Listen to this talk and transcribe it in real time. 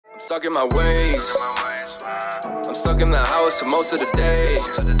Stuck in my ways. I'm stuck in the house for most of the day.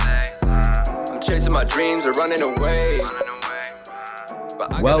 I'm chasing my dreams or running away.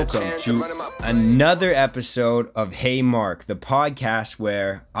 Welcome to another episode of Hey Mark, the podcast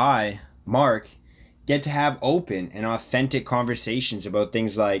where I, Mark, get to have open and authentic conversations about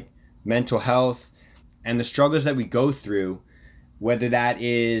things like mental health and the struggles that we go through, whether that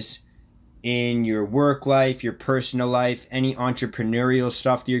is in your work life, your personal life, any entrepreneurial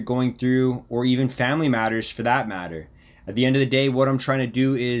stuff that you're going through, or even family matters for that matter. At the end of the day, what I'm trying to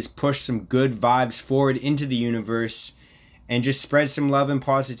do is push some good vibes forward into the universe and just spread some love and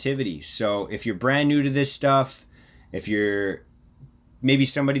positivity. So if you're brand new to this stuff, if you're maybe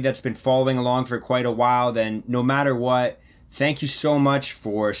somebody that's been following along for quite a while, then no matter what, thank you so much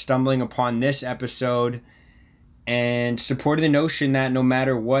for stumbling upon this episode and supporting the notion that no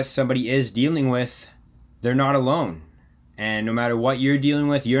matter what somebody is dealing with, they're not alone. And no matter what you're dealing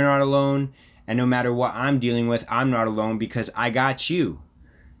with, you're not alone. And no matter what I'm dealing with, I'm not alone because I got you.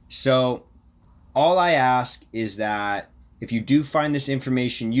 So all I ask is that if you do find this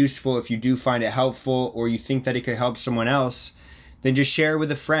information useful, if you do find it helpful, or you think that it could help someone else, then just share it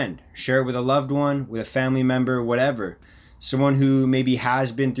with a friend, share it with a loved one, with a family member, whatever. Someone who maybe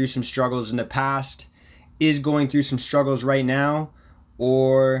has been through some struggles in the past, is going through some struggles right now,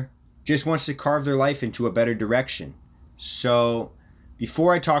 or just wants to carve their life into a better direction. So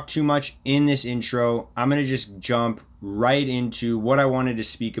before I talk too much in this intro, I'm going to just jump right into what I wanted to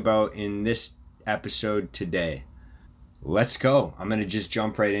speak about in this episode today. Let's go. I'm going to just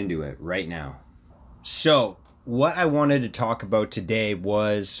jump right into it right now. So what I wanted to talk about today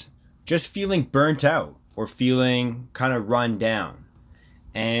was just feeling burnt out or feeling kind of run down.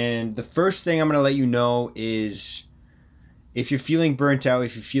 And the first thing I'm going to let you know is if you're feeling burnt out,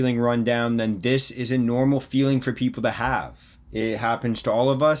 if you're feeling run down, then this is a normal feeling for people to have. It happens to all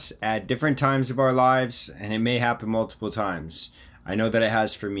of us at different times of our lives, and it may happen multiple times. I know that it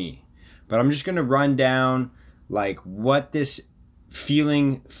has for me. But I'm just going to run down like what this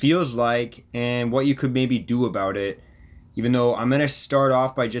feeling feels like and what you could maybe do about it. Even though I'm going to start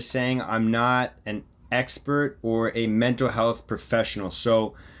off by just saying I'm not an expert or a mental health professional.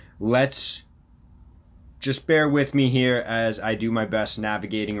 So let's just bear with me here as I do my best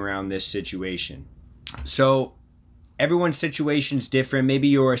navigating around this situation. So everyone's situation is different. Maybe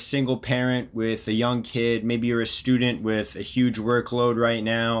you're a single parent with a young kid. Maybe you're a student with a huge workload right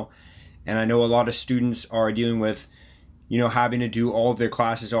now. And I know a lot of students are dealing with, having to do all of their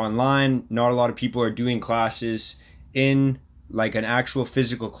classes online. Not a lot of people are doing classes in like an actual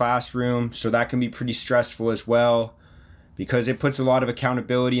physical classroom. So that can be pretty stressful as well because it puts a lot of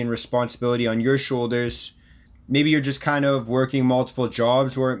accountability and responsibility on your shoulders. Maybe you're just kind of working multiple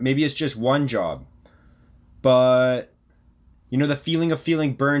jobs, or maybe it's just one job. But, the feeling of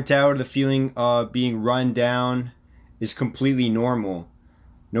feeling burnt out, or the feeling of being run down is completely normal,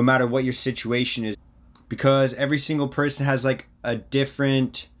 no matter what your situation is, because every single person has like a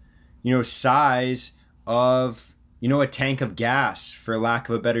different, size of a tank of gas, for lack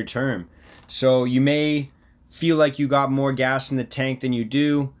of a better term. So you may feel like you got more gas in the tank than you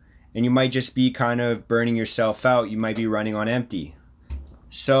do, and you might just be kind of burning yourself out. You might be running on empty.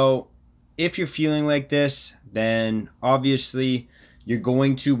 So if you're feeling like this, then obviously you're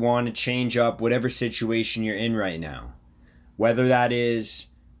going to want to change up whatever situation you're in right now. Whether that is,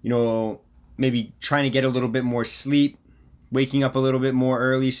 maybe trying to get a little bit more sleep, waking up a little bit more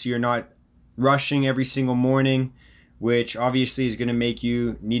early so you're not rushing every single morning, which obviously is going to make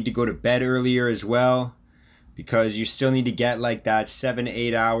you need to go to bed earlier as well, because you still need to get like that 7 to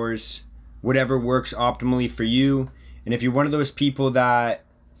 8 hours, whatever works optimally for you. And if you're one of those people that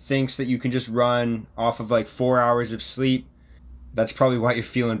thinks that you can just run off of like 4 hours of sleep, that's probably why you're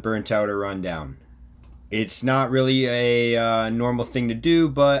feeling burnt out or run down. It's not really a normal thing to do,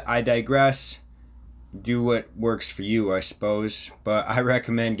 but I digress. Do what works for you, I suppose. But I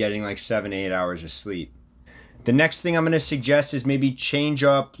recommend getting like 7 to 8 hours of sleep. The next thing I'm going to suggest is maybe change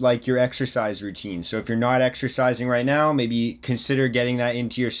up like your exercise routine. So if you're not exercising right now, maybe consider getting that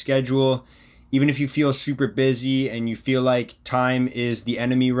into your schedule. Even if you feel super busy and you feel like time is the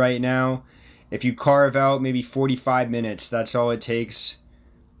enemy right now, if you carve out maybe 45 minutes, that's all it takes,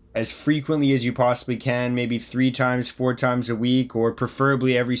 as frequently as you possibly can, maybe 3 times, 4 times a week, or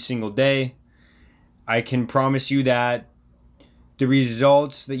preferably every single day. I can promise you that the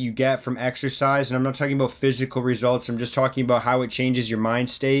results that you get from exercise, and I'm not talking about physical results, I'm just talking about how it changes your mind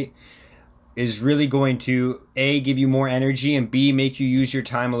state, is really going to A, give you more energy, and B, make you use your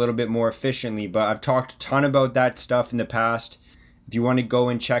time a little bit more efficiently. But I've talked a ton about that stuff in the past. If you want to go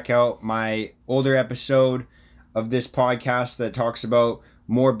and check out my older episode of this podcast that talks about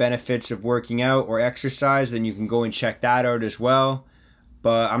more benefits of working out or exercise, then you can go and check that out as well.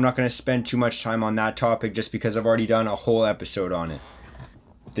 But I'm not going to spend too much time on that topic just because I've already done a whole episode on it.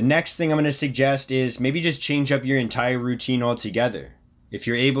 The next thing I'm going to suggest is maybe just change up your entire routine altogether. If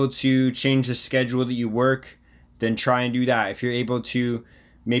you're able to change the schedule that you work, then try and do that. If you're able to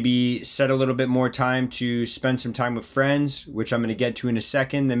maybe set a little bit more time to spend some time with friends, which I'm going to get to in a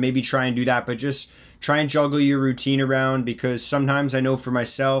second, then maybe try and do that. But just try and juggle your routine around, because sometimes I know for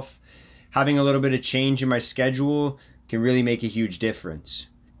myself, having a little bit of change in my schedule can really make a huge difference.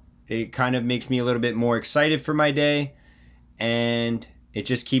 It kind of makes me a little bit more excited for my day, and it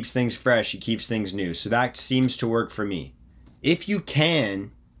just keeps things fresh. It keeps things new. So that seems to work for me. If you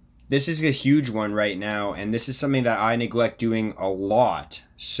can, this is a huge one right now, and this is something that I neglect doing a lot.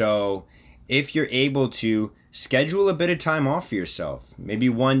 So if you're able to, schedule a bit of time off for yourself. Maybe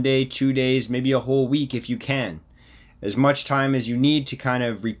 1 day, 2 days, maybe a whole week if you can. As much time as you need to kind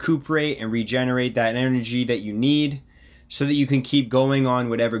of recuperate and regenerate that energy that you need, so that you can keep going on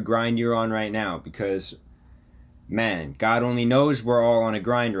whatever grind you're on right now. Because, man, God only knows we're all on a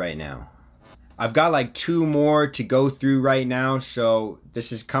grind right now. I've got like 2 more to go through right now, so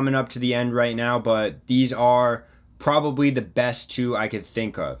this is coming up to the end right now, but these are probably the best 2 I could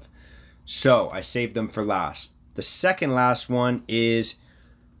think of. So I saved them for last. The second last one is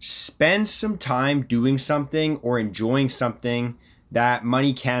spend some time doing something or enjoying something that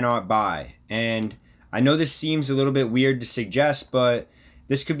money cannot buy. And I know this seems a little bit weird to suggest, but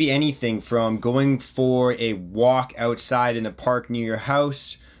this could be anything from going for a walk outside in the park near your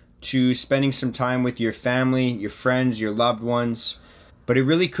house to spending some time with your family, your friends, your loved ones. But it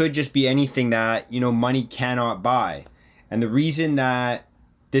really could just be anything that, money cannot buy. And the reason that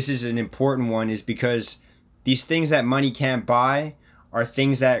this is an important one is because these things that money can't buy are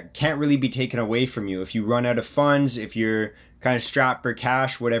things that can't really be taken away from you. If you run out of funds, if you're kind of strapped for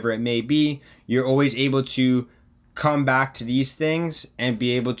cash, whatever it may be, you're always able to come back to these things and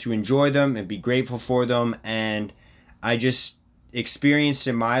be able to enjoy them and be grateful for them. And I just experienced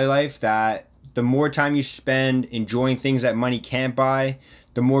in my life that the more time you spend enjoying things that money can't buy,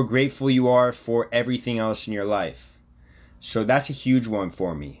 the more grateful you are for everything else in your life. So that's a huge one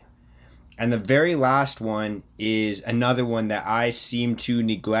for me. And the very last one is another one that I seem to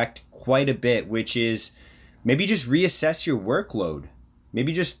neglect quite a bit, which is maybe just reassess your workload.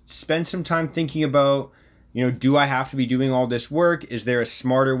 Maybe just spend some time thinking about, do I have to be doing all this work? Is there a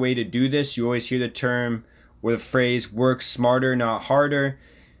smarter way to do this? You always hear the term or the phrase, work smarter, not harder.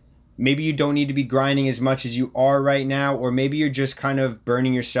 Maybe you don't need to be grinding as much as you are right now, or maybe you're just kind of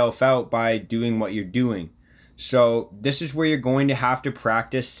burning yourself out by doing what you're doing. So this is where you're going to have to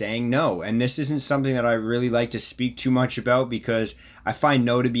practice saying no. And this isn't something that I really like to speak too much about, because I find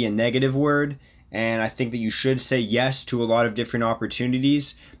no to be a negative word. And I think that you should say yes to a lot of different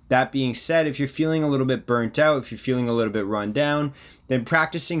opportunities. That being said, if you're feeling a little bit burnt out, if you're feeling a little bit run down, then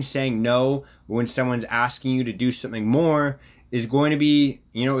practicing saying no when someone's asking you to do something more is going to be,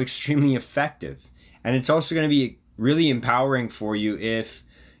 extremely effective. And it's also going to be really empowering for you if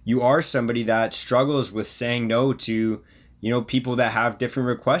you are somebody that struggles with saying no to, people that have different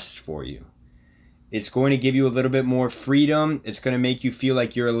requests for you. It's going to give you a little bit more freedom. It's going to make you feel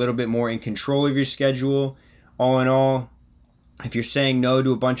like you're a little bit more in control of your schedule. All in all, if you're saying no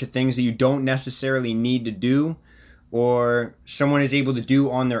to a bunch of things that you don't necessarily need to do, or someone is able to do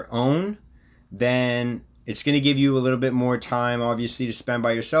on their own, then it's going to give you a little bit more time, obviously, to spend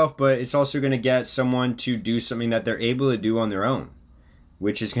by yourself, but it's also going to get someone to do something that they're able to do on their own,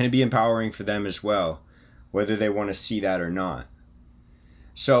 which is going to be empowering for them as well, whether they want to see that or not.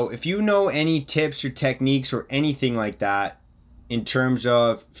 So if you know any tips or techniques or anything like that in terms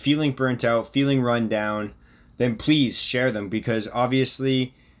of feeling burnt out, feeling run down, then please share them, because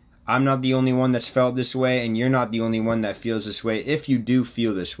obviously I'm not the only one that's felt this way, and you're not the only one that feels this way if you do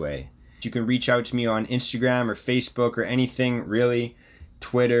feel this way. You can reach out to me on Instagram or Facebook or anything really,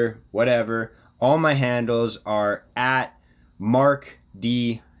 Twitter, whatever. All my handles are at Mark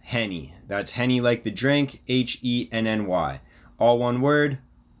D. Henny. That's Henny like the drink, Henny. All one word.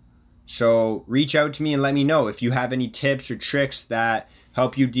 So reach out to me and let me know if you have any tips or tricks that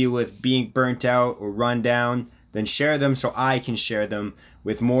help you deal with being burnt out or run down. Then share them so I can share them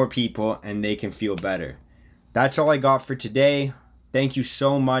with more people and they can feel better. That's all I got for today. Thank you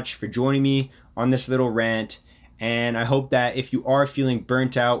so much for joining me on this little rant. And I hope that if you are feeling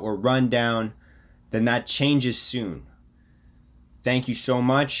burnt out or run down, then that changes soon. Thank you so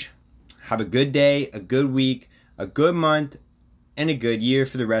much. Have a good day, a good week, a good month, and a good year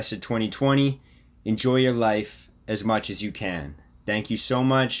for the rest of 2020. Enjoy your life as much as you can. Thank you so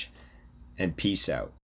much, and peace out.